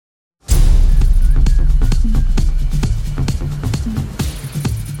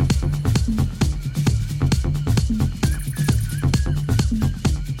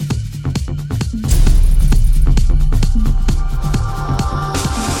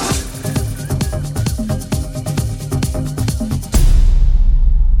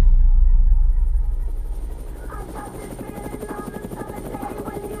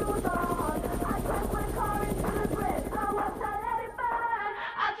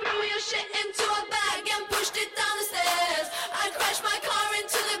your shit into a bag and pushed it down the stairs. I crashed my car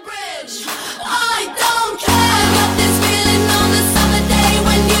into the bridge. I don't care. I got this feeling on the summer day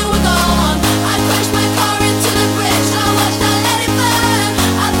when you were gone. I crashed my car into the bridge. I watched, I let it burn.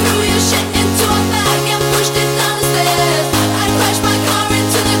 I threw your shit into a bag and pushed it down the stairs. I crashed my car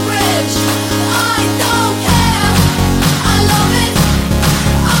into the bridge. I don't care. I love it.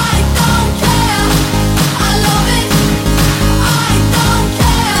 I don't care. I love it. I don't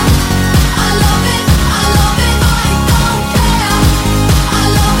care. I love it. I love it. I don't care. I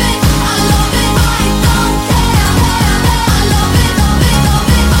love it. I love it. I don't care. I love it. Love it. Love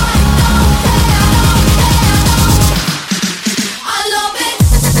it. I don't care. I love it.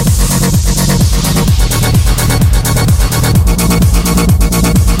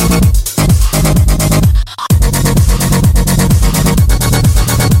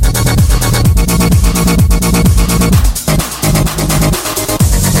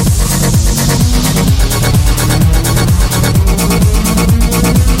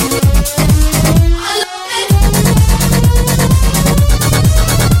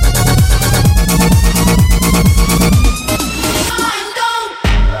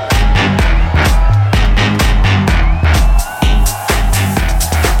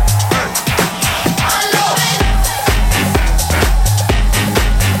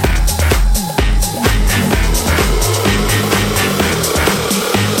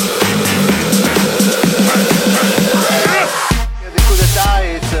 The coup d'etat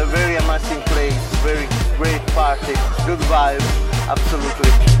is a very amazing place, very great party, good vibe,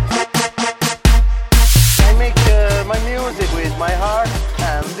 absolutely. I make my music with my heart,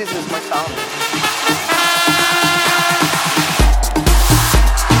 and this is my sound.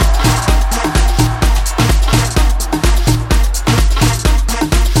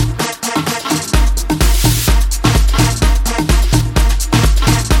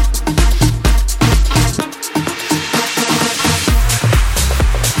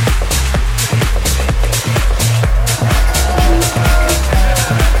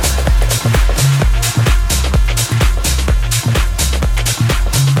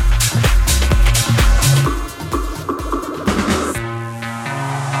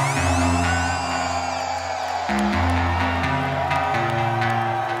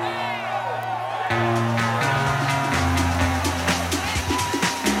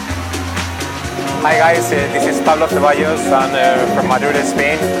 Hi guys, this is Pablo Ceballos. I'm from Madrid,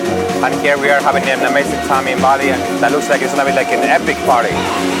 Spain, and here we are having an amazing time in Bali, and that looks like it's gonna be like an epic party.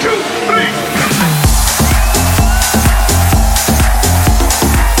 2, 3.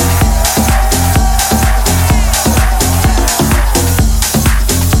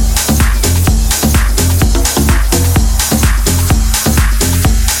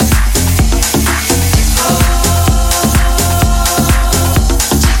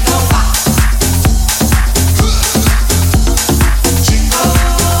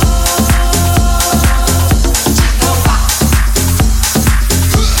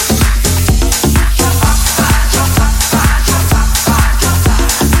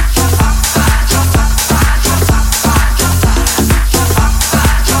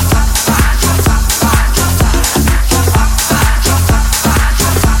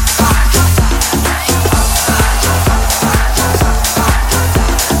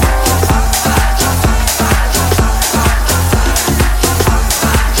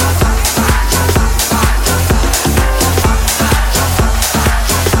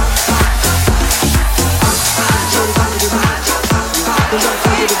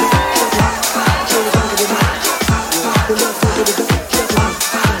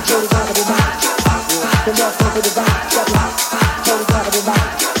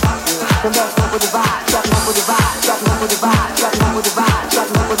 Come on, for the vibe.